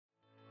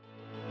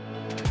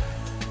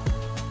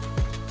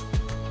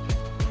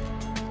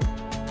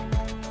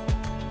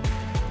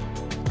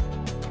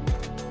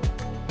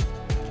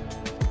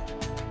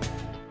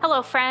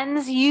Hello,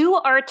 friends. You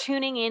are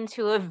tuning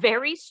into a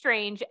very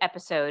strange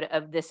episode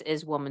of This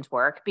Is Woman's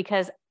Work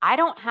because I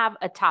don't have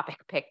a topic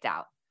picked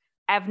out.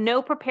 I have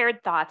no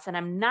prepared thoughts and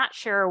I'm not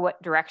sure what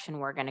direction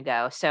we're going to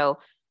go. So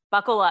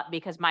buckle up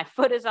because my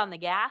foot is on the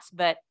gas,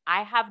 but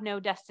I have no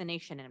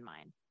destination in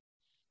mind.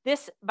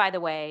 This, by the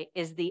way,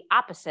 is the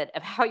opposite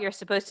of how you're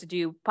supposed to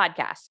do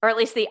podcasts, or at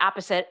least the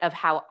opposite of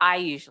how I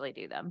usually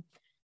do them.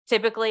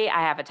 Typically,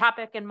 I have a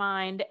topic in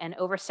mind, and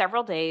over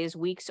several days,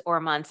 weeks, or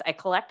months, I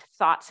collect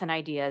thoughts and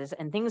ideas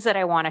and things that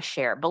I want to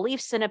share,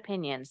 beliefs and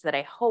opinions that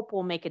I hope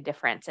will make a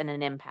difference and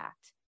an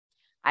impact.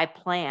 I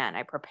plan,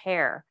 I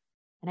prepare,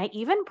 and I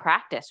even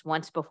practice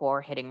once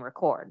before hitting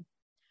record.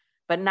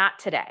 But not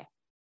today.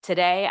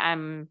 Today,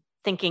 I'm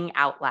thinking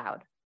out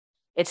loud.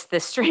 It's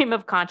the stream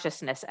of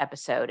consciousness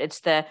episode.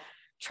 It's the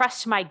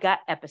trust my gut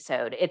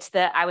episode. It's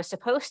the I was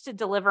supposed to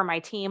deliver my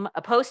team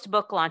a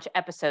post-book launch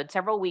episode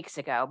several weeks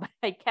ago, but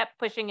I kept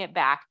pushing it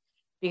back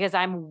because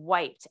I'm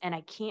wiped and I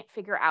can't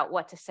figure out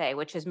what to say,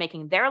 which is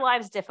making their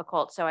lives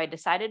difficult. So I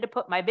decided to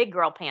put my big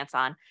girl pants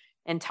on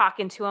and talk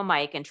into a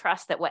mic and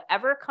trust that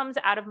whatever comes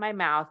out of my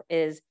mouth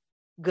is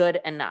good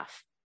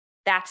enough.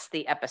 That's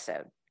the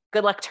episode.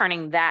 Good luck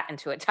turning that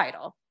into a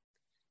title.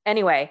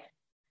 Anyway,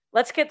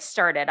 let's get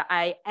started.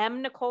 I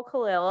am Nicole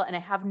Khalil and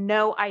I have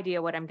no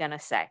idea what I'm going to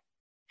say.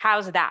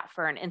 How's that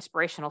for an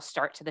inspirational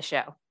start to the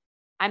show?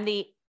 I'm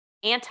the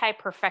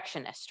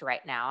anti-perfectionist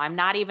right now. I'm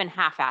not even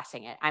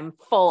half-assing it. I'm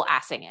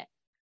full-assing it.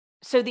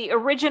 So the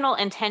original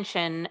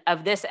intention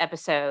of this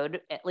episode,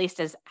 at least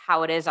as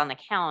how it is on the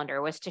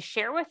calendar, was to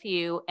share with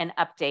you an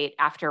update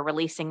after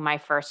releasing my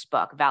first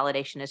book,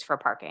 Validation is for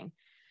Parking,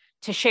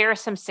 to share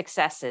some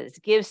successes,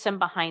 give some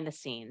behind the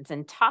scenes,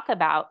 and talk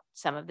about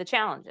some of the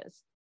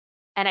challenges.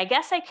 And I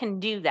guess I can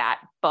do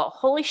that, but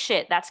holy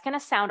shit, that's going to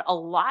sound a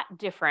lot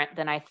different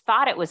than I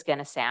thought it was going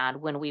to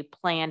sound when we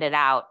planned it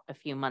out a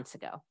few months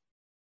ago.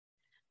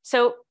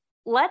 So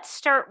let's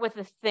start with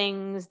the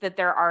things that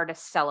there are to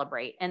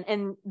celebrate.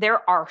 And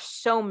there are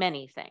so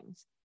many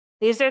things.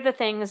 These are the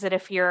things that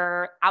if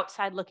you're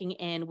outside looking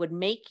in would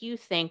make you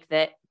think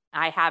that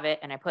I have it,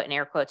 and I put in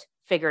air quotes,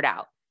 figured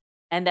out.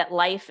 And that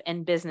life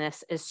and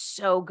business is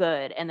so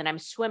good, and that I'm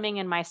swimming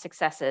in my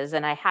successes,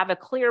 and I have a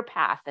clear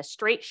path, a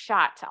straight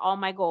shot to all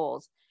my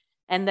goals,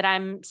 and that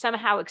I'm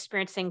somehow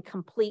experiencing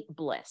complete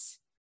bliss.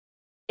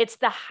 It's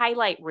the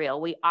highlight reel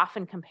we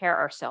often compare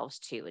ourselves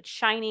to. It's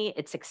shiny,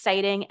 it's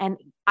exciting, and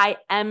I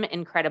am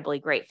incredibly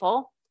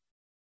grateful,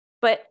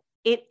 but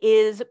it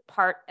is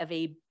part of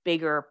a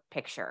bigger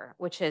picture,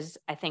 which is,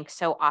 I think,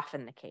 so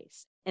often the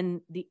case.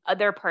 And the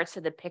other parts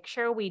of the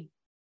picture we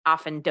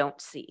often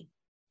don't see.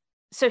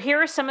 So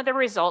here are some of the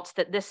results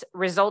that this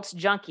results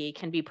junkie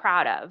can be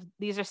proud of.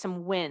 These are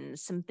some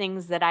wins, some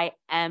things that I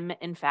am,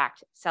 in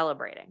fact,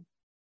 celebrating.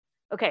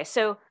 Okay,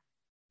 so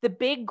the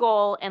big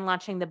goal in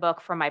launching the book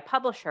for my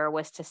publisher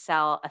was to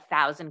sell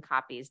 1,000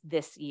 copies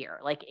this year,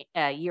 like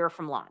a year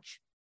from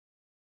launch.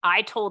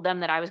 I told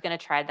them that I was going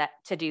to try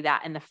to do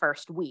that in the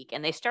first week,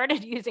 and they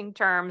started using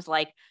terms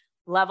like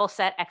level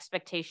set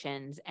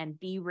expectations and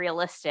be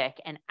realistic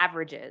and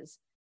averages.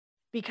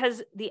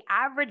 Because the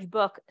average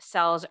book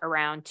sells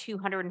around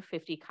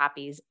 250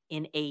 copies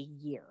in a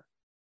year.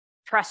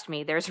 Trust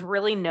me, there's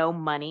really no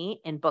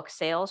money in book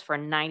sales for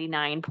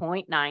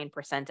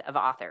 99.9% of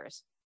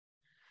authors.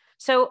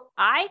 So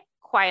I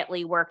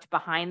quietly worked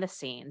behind the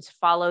scenes,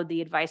 followed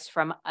the advice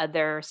from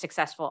other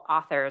successful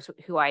authors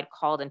who I'd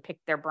called and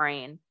picked their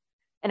brain.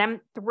 And I'm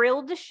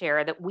thrilled to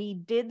share that we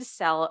did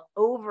sell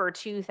over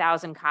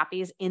 2,000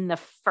 copies in the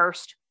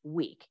first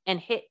week and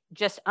hit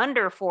just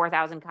under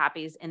 4,000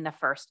 copies in the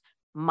first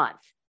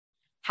month.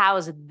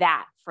 How's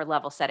that for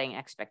level setting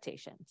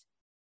expectations?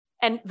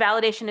 And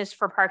Validation is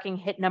for Parking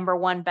hit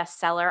 #1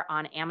 bestseller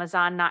on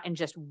Amazon, not in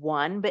just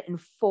one, but in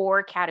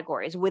 4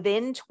 categories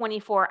within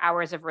 24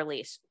 hours of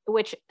release,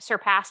 which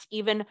surpassed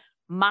even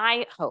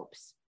my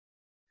hopes.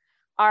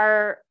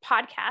 Our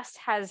podcast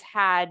has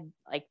had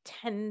like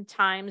 10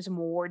 times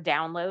more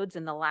downloads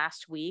in the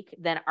last week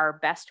than our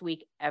best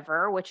week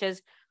ever, which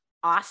is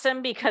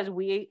awesome because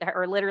we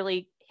are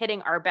literally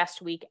hitting our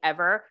best week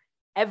ever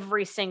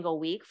every single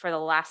week for the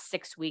last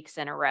 6 weeks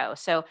in a row.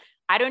 So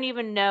I don't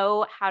even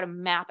know how to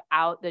map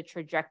out the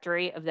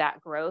trajectory of that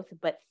growth,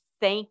 but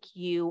thank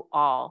you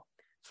all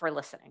for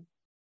listening.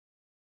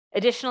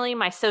 Additionally,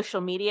 my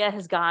social media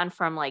has gone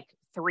from like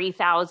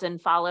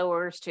 3,000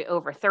 followers to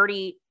over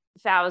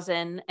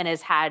 30,000 and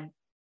has had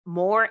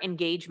more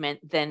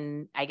engagement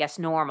than I guess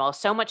normal.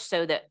 So much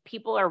so that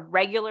people are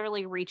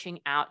regularly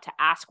reaching out to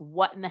ask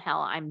what in the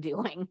hell I'm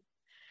doing.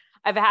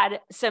 I've had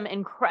some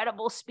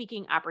incredible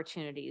speaking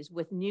opportunities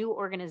with new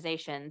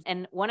organizations,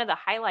 and one of the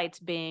highlights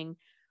being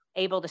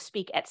able to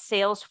speak at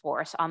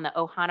Salesforce on the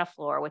Ohana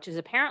floor, which is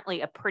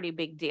apparently a pretty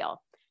big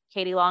deal.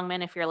 Katie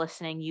Longman, if you're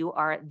listening, you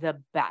are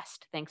the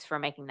best. Thanks for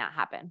making that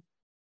happen.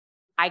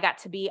 I got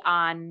to be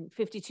on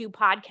 52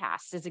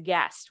 podcasts as a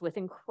guest with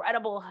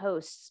incredible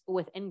hosts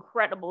with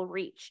incredible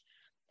reach,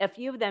 a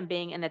few of them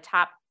being in the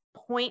top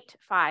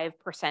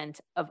 0.5%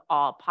 of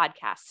all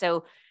podcasts.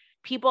 So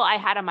people I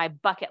had on my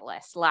bucket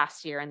list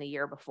last year and the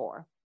year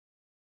before.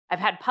 I've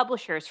had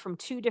publishers from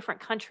 2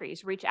 different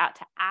countries reach out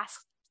to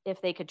ask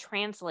if they could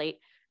translate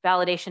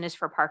validation is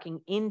for parking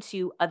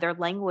into other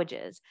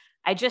languages.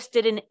 I just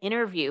did an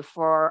interview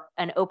for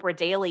an Oprah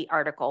Daily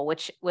article,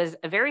 which was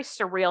a very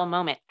surreal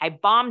moment. I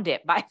bombed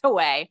it, by the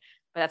way,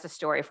 but that's a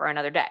story for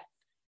another day.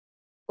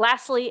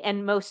 Lastly,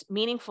 and most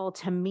meaningful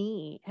to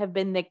me, have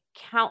been the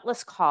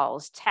countless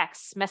calls,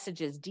 texts,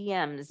 messages,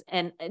 DMs,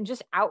 and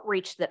just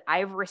outreach that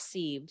I've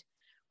received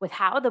with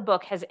how the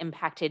book has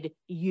impacted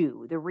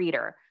you, the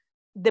reader.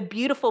 The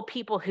beautiful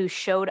people who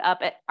showed up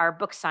at our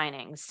book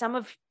signings, some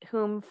of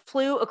whom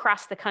flew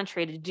across the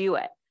country to do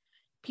it.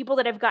 People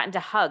that I've gotten to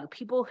hug,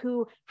 people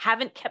who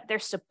haven't kept their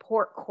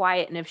support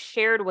quiet and have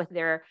shared with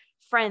their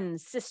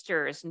friends,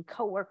 sisters, and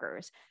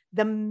coworkers.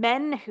 The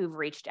men who've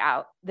reached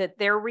out that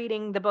they're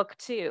reading the book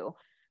too.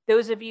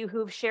 Those of you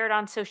who've shared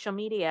on social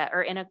media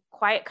or in a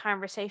quiet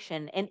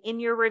conversation and in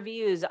your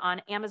reviews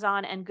on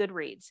Amazon and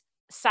Goodreads.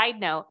 Side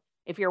note,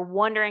 if you're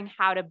wondering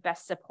how to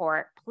best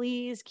support,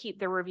 please keep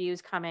the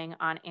reviews coming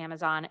on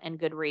Amazon and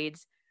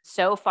Goodreads.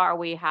 So far,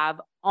 we have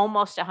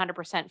almost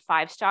 100%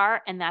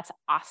 5-star, and that's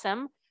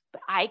awesome.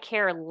 But I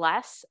care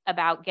less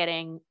about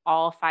getting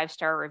all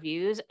 5-star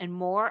reviews and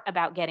more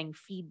about getting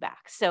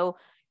feedback. So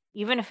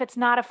even if it's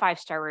not a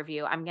 5-star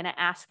review, I'm going to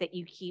ask that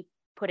you keep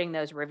putting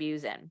those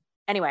reviews in.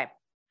 Anyway,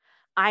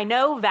 I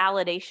know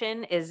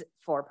validation is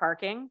for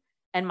parking,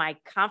 and my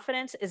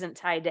confidence isn't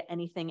tied to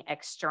anything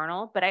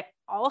external, but I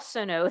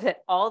also know that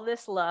all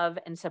this love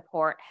and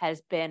support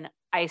has been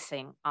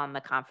icing on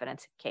the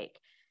confidence cake.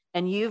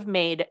 And you've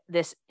made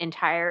this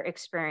entire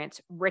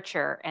experience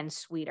richer and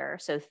sweeter.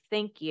 So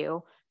thank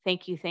you.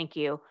 Thank you. Thank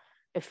you.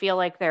 I feel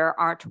like there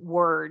aren't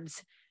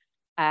words,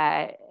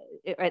 or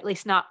at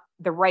least not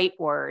the right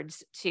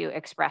words, to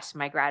express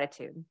my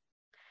gratitude.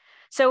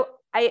 So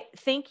I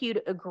think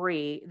you'd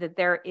agree that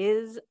there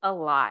is a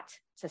lot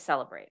to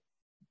celebrate.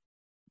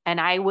 And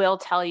I will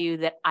tell you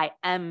that I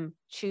am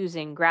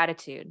choosing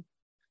gratitude.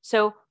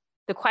 So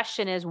the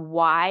question is,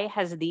 why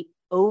has the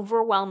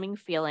overwhelming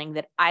feeling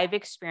that I've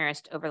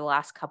experienced over the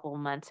last couple of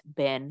months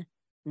been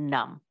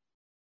numb?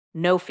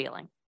 No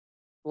feeling.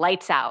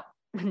 Lights out.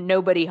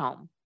 Nobody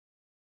home.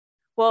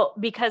 Well,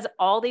 because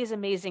all these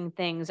amazing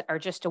things are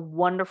just a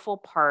wonderful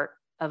part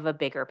of a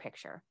bigger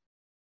picture.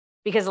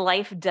 Because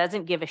life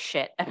doesn't give a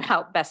shit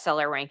about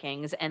bestseller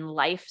rankings, and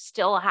life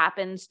still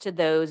happens to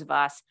those of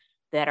us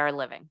that are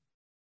living.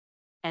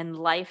 And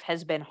life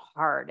has been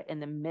hard in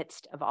the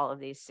midst of all of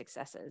these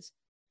successes.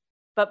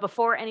 But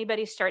before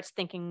anybody starts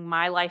thinking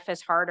my life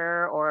is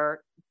harder,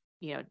 or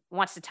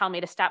wants to tell me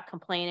to stop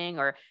complaining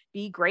or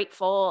be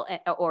grateful,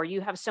 or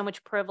you have so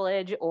much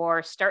privilege,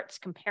 or starts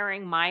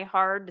comparing my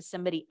hard to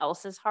somebody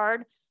else's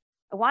hard,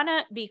 I want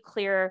to be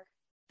clear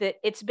that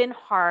it's been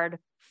hard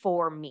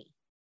for me.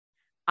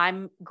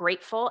 I'm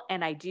grateful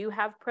and I do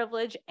have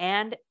privilege,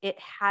 and it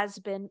has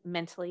been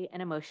mentally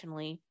and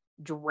emotionally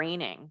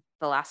draining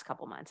the last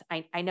couple months.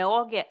 I know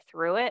I'll get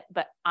through it,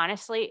 but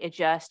honestly, it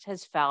just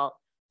has felt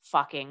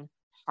fucking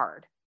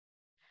hard.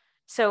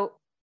 So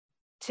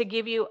to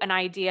give you an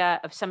idea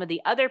of some of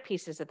the other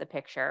pieces of the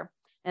picture,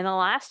 in the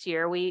last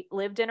year, we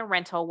lived in a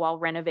rental while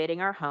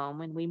renovating our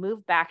home, and we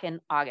moved back in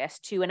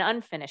August to an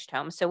unfinished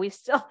home. So we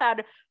still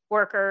had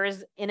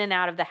workers in and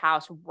out of the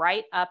house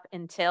right up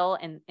until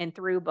and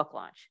through book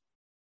launch.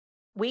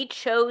 We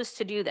chose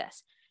to do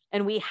this,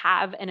 and we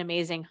have an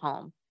amazing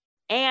home.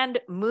 And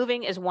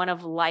moving is one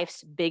of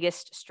life's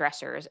biggest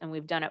stressors, and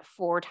we've done it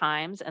 4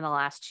 times in the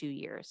last 2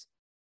 years.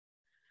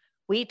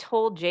 We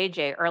told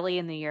JJ early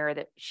in the year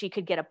that she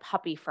could get a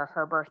puppy for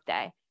her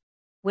birthday,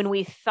 when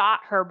we thought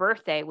her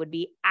birthday would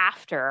be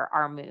after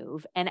our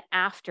move and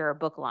after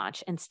book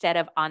launch instead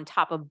of on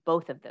top of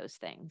both of those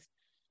things.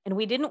 And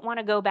we didn't want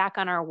to go back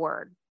on our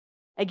word.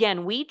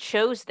 Again, we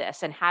chose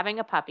this, and having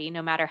a puppy,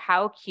 no matter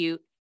how cute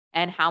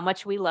and how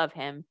much we love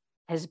him,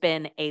 has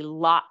been a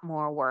lot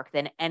more work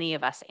than any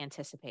of us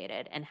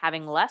anticipated. And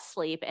having less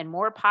sleep and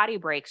more potty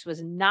breaks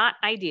was not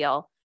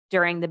ideal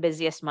during the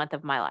busiest month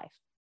of my life.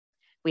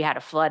 We had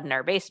a flood in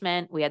our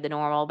basement. We had the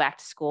normal back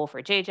to school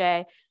for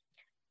JJ.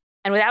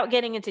 And without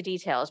getting into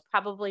details,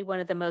 probably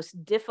one of the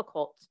most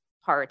difficult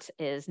parts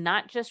is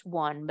not just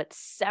one, but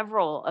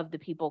several of the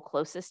people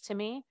closest to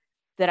me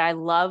that I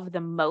love the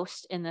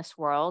most in this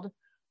world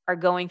are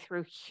going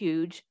through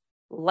huge,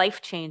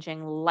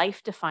 life-changing,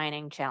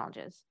 life-defining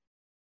challenges.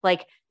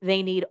 Like,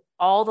 they need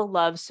all the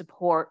love,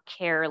 support,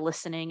 care,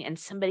 listening, and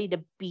somebody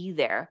to be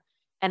there.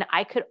 And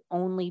I could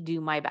only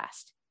do my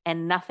best.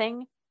 And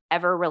nothing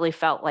ever really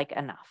felt like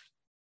enough.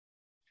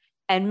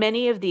 And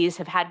many of these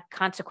have had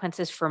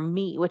consequences for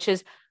me, which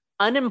is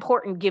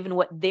unimportant given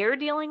what they're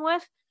dealing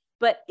with,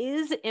 but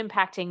is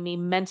impacting me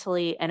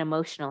mentally and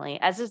emotionally,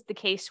 as is the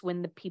case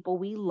when the people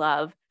we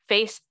love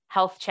face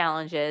health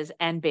challenges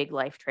and big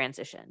life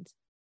transitions.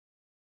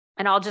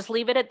 And I'll just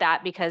leave it at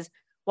that, because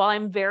while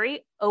I'm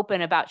very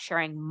open about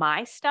sharing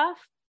my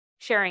stuff,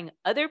 sharing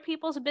other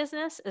people's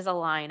business is a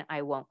line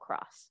I won't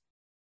cross.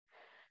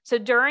 So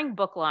during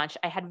book launch,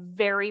 I had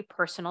very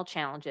personal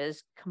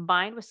challenges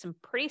combined with some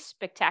pretty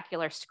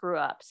spectacular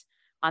screw-ups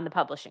on the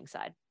publishing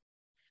side.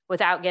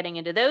 Without getting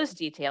into those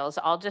details,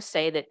 I'll just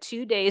say that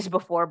 2 days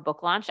before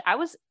book launch, I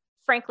was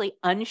frankly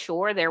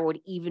unsure there would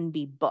even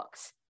be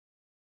books.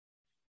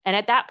 And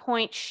at that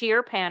point,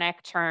 sheer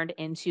panic turned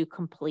into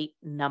complete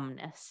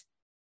numbness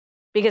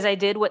because I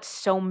did what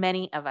so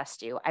many of us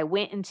do. I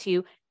went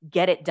into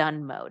get it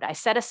done mode. I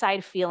set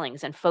aside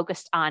feelings and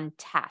focused on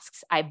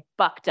tasks. I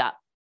bucked up.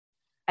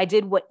 I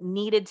did what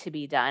needed to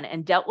be done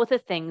and dealt with the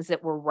things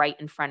that were right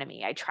in front of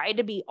me. I tried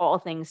to be all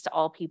things to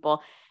all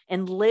people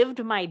and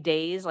lived my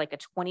days like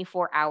a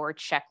 24-hour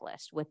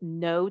checklist with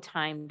no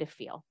time to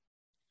feel.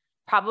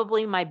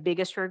 Probably my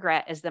biggest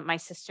regret is that my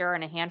sister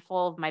and a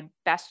handful of my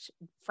best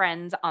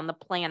friends on the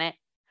planet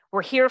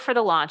were here for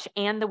the launch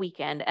and the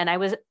weekend, and I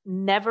was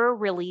never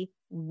really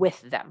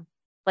with them.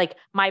 Like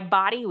my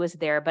body was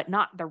there, but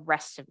not the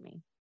rest of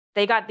me.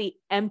 They got the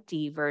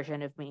empty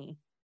version of me.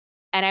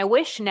 And I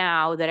wish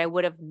now that I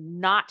would have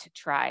not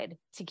tried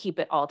to keep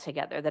it all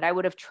together, that I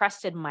would have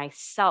trusted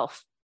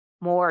myself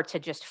more to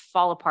just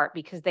fall apart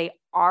because they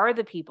are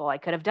the people I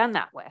could have done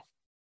that with.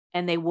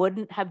 And they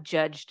wouldn't have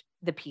judged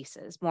the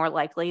pieces. More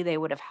likely, they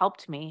would have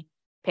helped me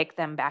pick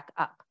them back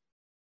up.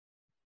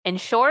 In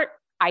short,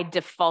 I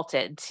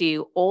defaulted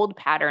to old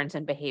patterns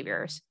and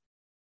behaviors.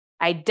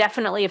 I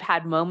definitely have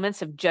had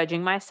moments of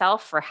judging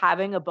myself for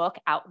having a book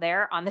out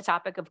there on the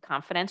topic of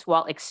confidence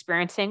while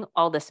experiencing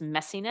all this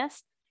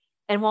messiness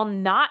and while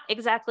not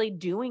exactly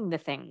doing the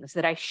things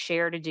that I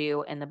share to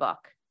do in the book.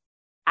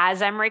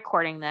 As I'm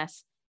recording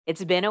this,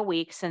 it's been a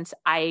week since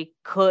I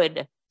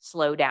could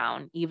slow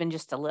down, even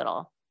just a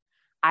little.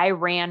 I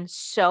ran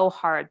so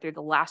hard through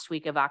the last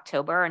week of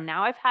October, and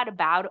now I've had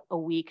about a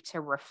week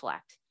to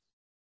reflect.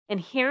 And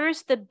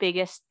here's the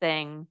biggest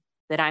thing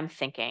that I'm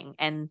thinking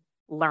and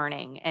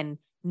learning and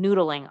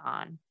noodling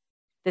on: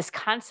 this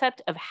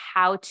concept of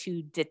how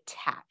to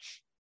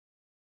detach,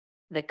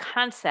 the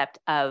concept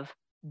of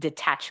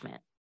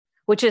detachment,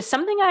 which is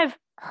something I've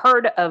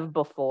heard of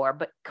before,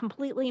 but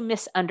completely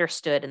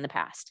misunderstood in the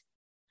past.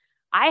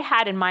 I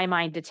had in my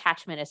mind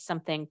detachment as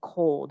something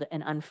cold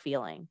and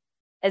unfeeling,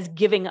 as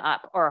giving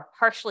up or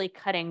harshly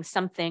cutting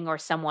something or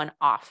someone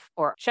off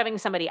or shoving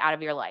somebody out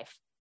of your life.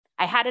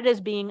 I had it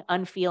as being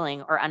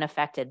unfeeling or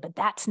unaffected, but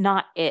that's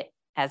not it,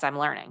 as I'm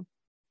learning.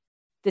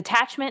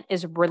 Detachment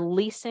is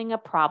releasing a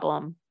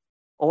problem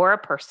or a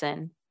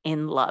person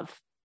in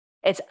love.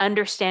 It's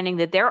understanding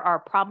that there are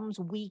problems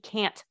we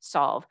can't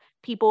solve,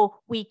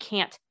 people we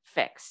can't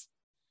fix.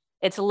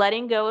 It's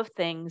letting go of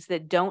things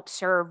that don't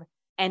serve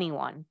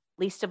anyone,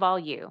 least of all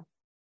you.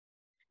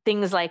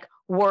 Things like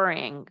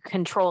worrying,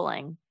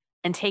 controlling,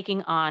 and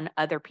taking on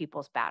other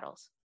people's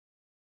battles.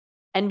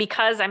 And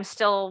because I'm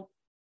still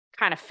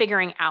kind of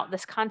figuring out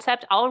this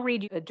concept, I'll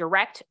read you a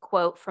direct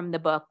quote from the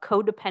book,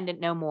 Codependent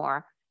No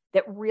More,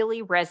 that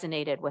really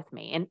resonated with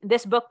me. And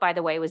this book, by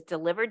the way, was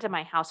delivered to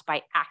my house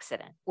by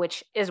accident,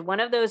 which is one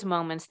of those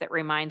moments that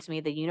reminds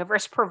me the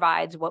universe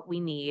provides what we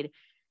need,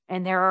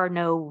 and there are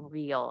no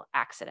real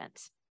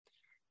accidents.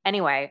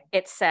 Anyway,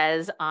 it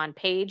says on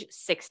page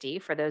 60,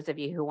 for those of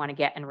you who want to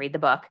get and read the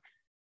book,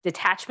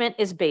 detachment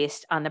is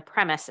based on the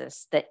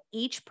premises that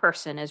each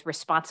person is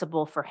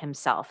responsible for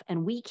himself,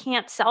 and we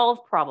can't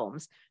solve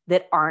problems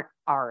that aren't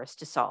ours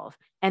to solve,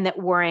 and that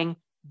worrying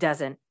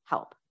doesn't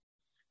help.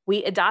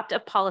 We adopt a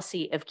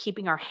policy of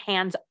keeping our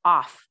hands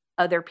off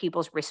other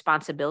people's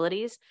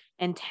responsibilities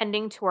and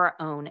tending to our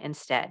own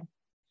instead.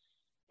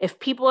 If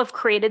people have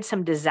created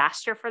some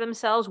disaster for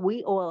themselves,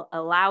 we will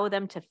allow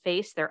them to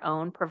face their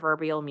own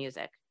proverbial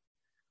music.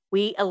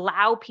 We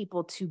allow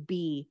people to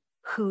be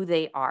who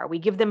they are. We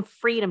give them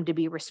freedom to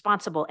be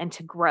responsible and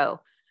to grow.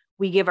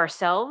 We give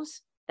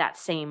ourselves that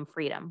same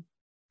freedom.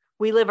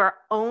 We live our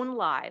own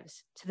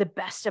lives to the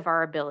best of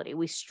our ability.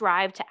 We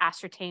strive to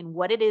ascertain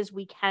what it is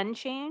we can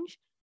change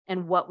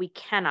and what we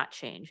cannot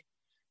change.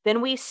 Then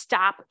we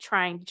stop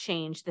trying to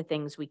change the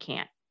things we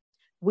can't.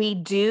 We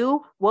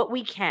do what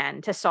we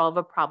can to solve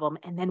a problem,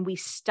 and then we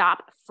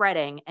stop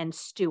fretting and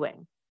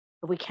stewing.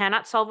 If we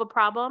cannot solve a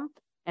problem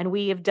and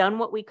we have done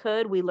what we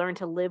could, we learn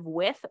to live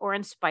with or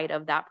in spite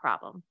of that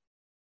problem.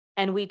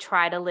 And we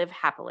try to live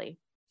happily,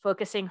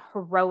 focusing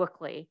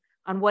heroically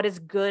on what is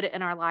good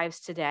in our lives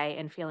today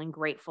and feeling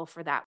grateful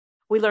for that.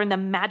 We learn the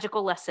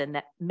magical lesson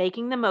that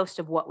making the most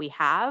of what we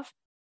have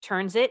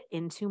turns it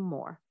into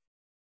more.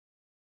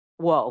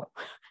 Whoa.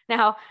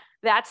 Now,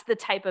 that's the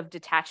type of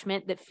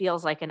detachment that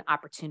feels like an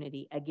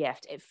opportunity, a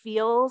gift. It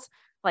feels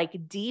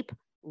like deep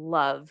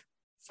love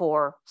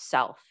for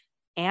self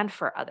and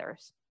for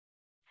others.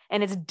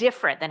 And it's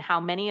different than how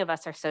many of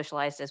us are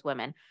socialized as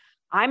women.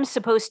 I'm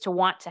supposed to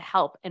want to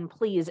help and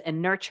please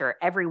and nurture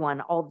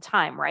everyone all the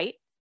time, right?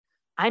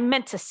 I'm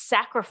meant to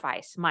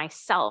sacrifice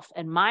myself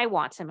and my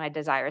wants and my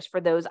desires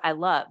for those I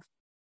love,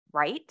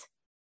 right?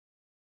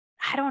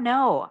 I don't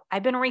know.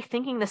 I've been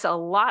rethinking this a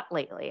lot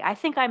lately. I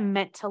think I'm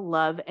meant to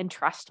love and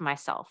trust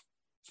myself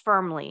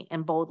firmly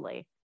and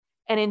boldly.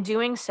 And in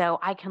doing so,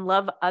 I can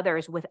love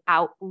others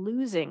without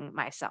losing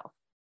myself.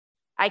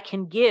 I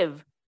can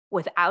give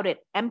without it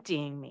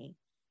emptying me.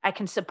 I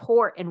can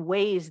support in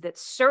ways that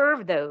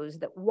serve those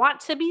that want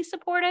to be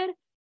supported,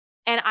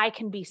 and I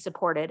can be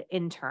supported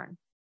in turn.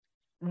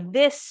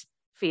 This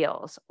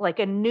feels like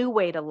a new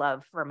way to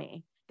love for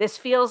me. This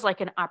feels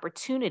like an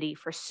opportunity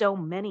for so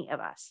many of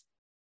us.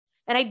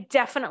 And I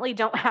definitely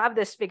don't have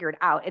this figured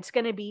out. It's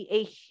going to be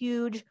a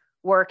huge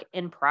work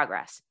in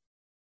progress.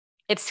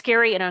 It's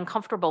scary and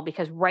uncomfortable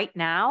because right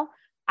now,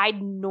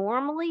 I'd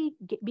normally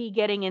be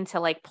getting into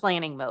like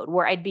planning mode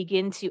where I'd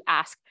begin to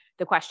ask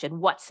the question,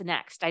 what's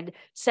next? I'd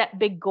set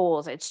big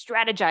goals, I'd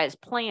strategize,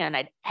 plan,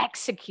 I'd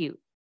execute,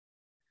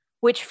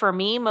 which for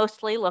me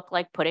mostly look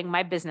like putting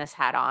my business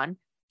hat on,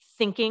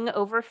 thinking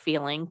over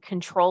feeling,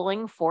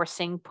 controlling,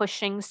 forcing,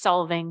 pushing,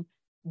 solving,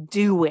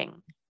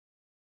 doing.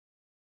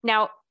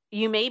 Now,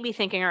 you may be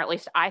thinking, or at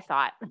least I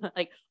thought,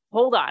 like,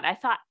 hold on, I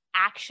thought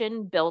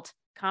action built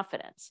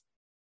confidence.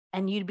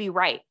 And you'd be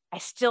right. I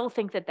still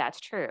think that that's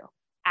true.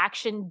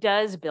 Action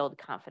does build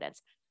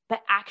confidence,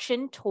 but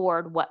action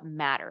toward what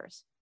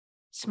matters.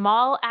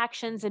 Small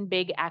actions and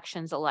big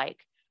actions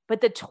alike,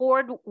 but the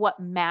toward what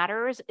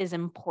matters is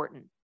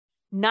important,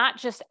 not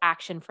just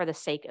action for the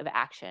sake of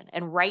action.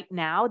 And right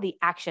now, the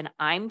action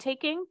I'm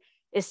taking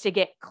is to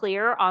get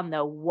clear on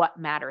the what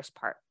matters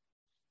part,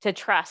 to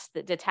trust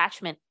that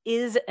detachment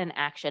is an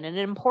action, and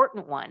an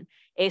important one,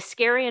 a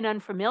scary and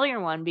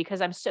unfamiliar one,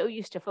 because I'm so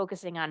used to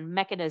focusing on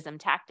mechanism,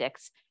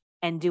 tactics,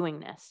 and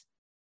doing this.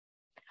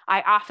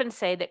 I often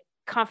say that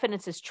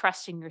confidence is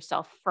trusting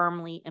yourself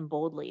firmly and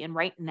boldly. And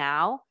right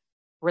now,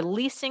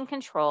 releasing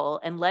control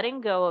and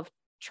letting go of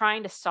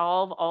trying to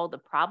solve all the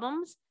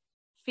problems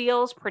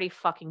feels pretty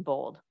fucking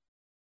bold.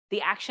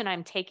 The action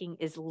I'm taking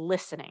is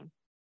listening,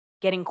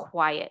 getting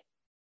quiet,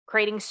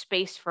 creating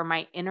space for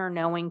my inner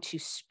knowing to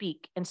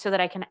speak, and so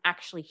that I can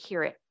actually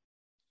hear it.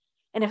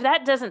 And if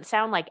that doesn't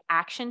sound like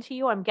action to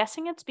you, I'm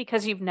guessing it's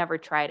because you've never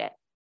tried it.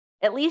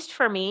 At least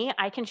for me,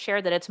 I can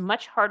share that it's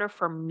much harder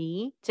for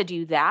me to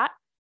do that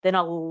than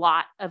a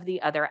lot of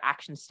the other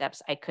action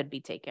steps I could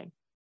be taking.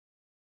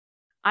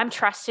 I'm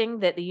trusting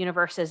that the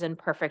universe is in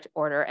perfect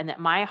order and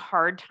that my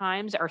hard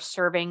times are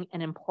serving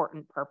an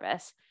important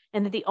purpose,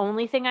 and that the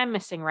only thing I'm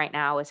missing right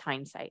now is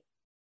hindsight.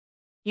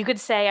 You could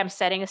say I'm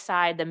setting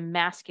aside the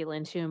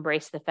masculine to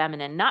embrace the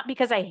feminine, not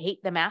because I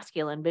hate the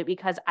masculine, but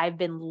because I've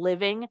been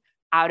living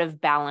out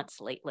of balance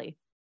lately.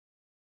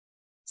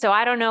 So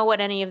I don't know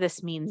what any of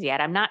this means yet.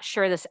 I'm not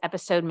sure this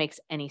episode makes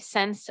any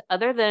sense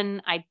other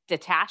than I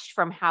detached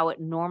from how it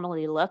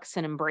normally looks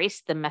and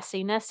embraced the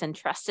messiness and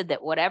trusted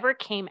that whatever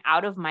came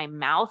out of my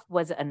mouth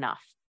was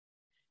enough,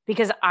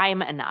 because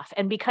I'm enough.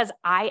 And because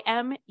I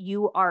am,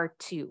 you are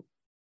too.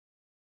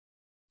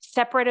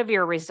 Separate of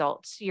your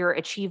results, your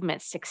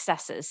achievements,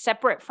 successes,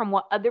 separate from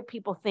what other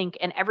people think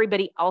and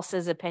everybody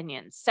else's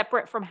opinions,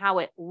 separate from how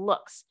it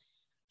looks,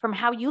 from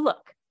how you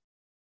look.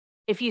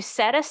 If you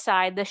set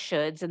aside the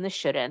shoulds and the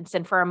shouldn'ts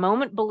and for a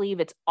moment believe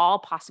it's all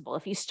possible,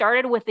 if you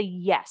started with a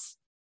yes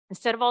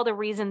instead of all the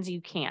reasons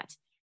you can't,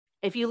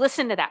 if you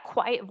listen to that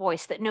quiet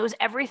voice that knows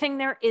everything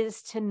there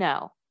is to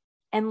know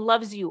and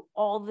loves you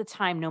all the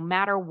time, no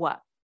matter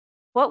what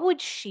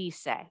would she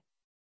say?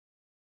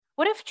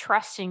 What if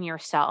trusting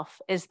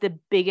yourself is the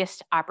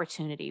biggest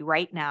opportunity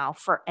right now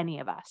for any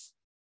of us?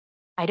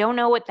 I don't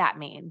know what that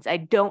means. I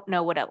don't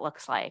know what it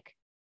looks like.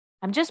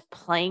 I'm just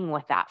playing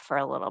with that for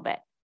a little bit.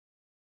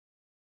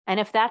 And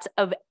if that's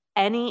of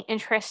any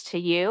interest to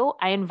you,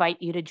 I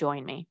invite you to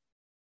join me.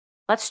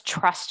 Let's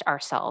trust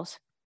ourselves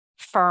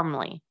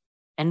firmly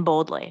and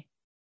boldly.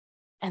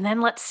 And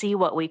then let's see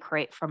what we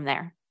create from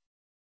there.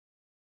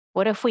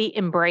 What if we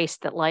embrace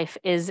that life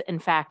is, in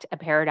fact, a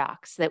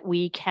paradox, that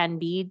we can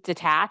be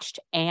detached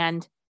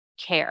and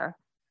care,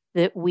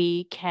 that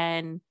we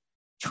can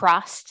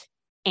trust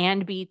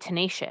and be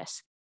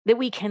tenacious, that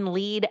we can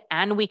lead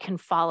and we can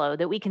follow,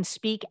 that we can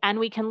speak and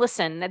we can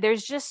listen, that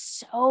there's just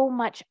so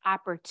much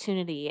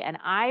opportunity. And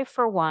I,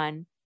 for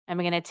one, am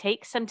going to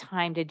take some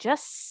time to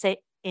just sit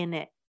in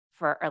it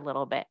for a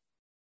little bit.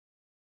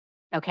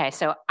 Okay,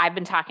 so I've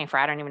been talking for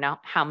I don't even know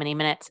how many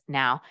minutes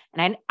now,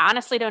 and I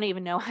honestly don't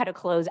even know how to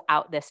close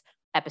out this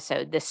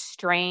episode, this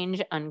strange,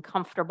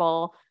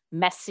 uncomfortable,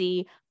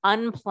 messy,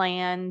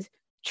 unplanned,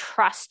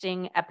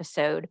 trusting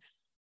episode.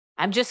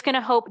 I'm just going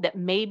to hope that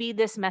maybe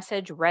this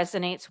message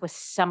resonates with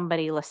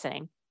somebody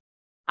listening.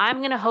 I'm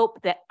going to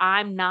hope that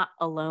I'm not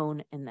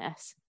alone in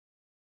this.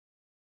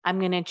 I'm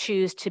going to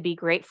choose to be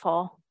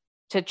grateful,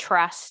 to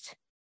trust,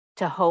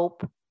 to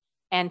hope,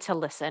 and to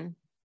listen,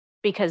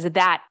 because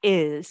that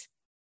is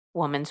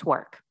woman's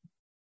work.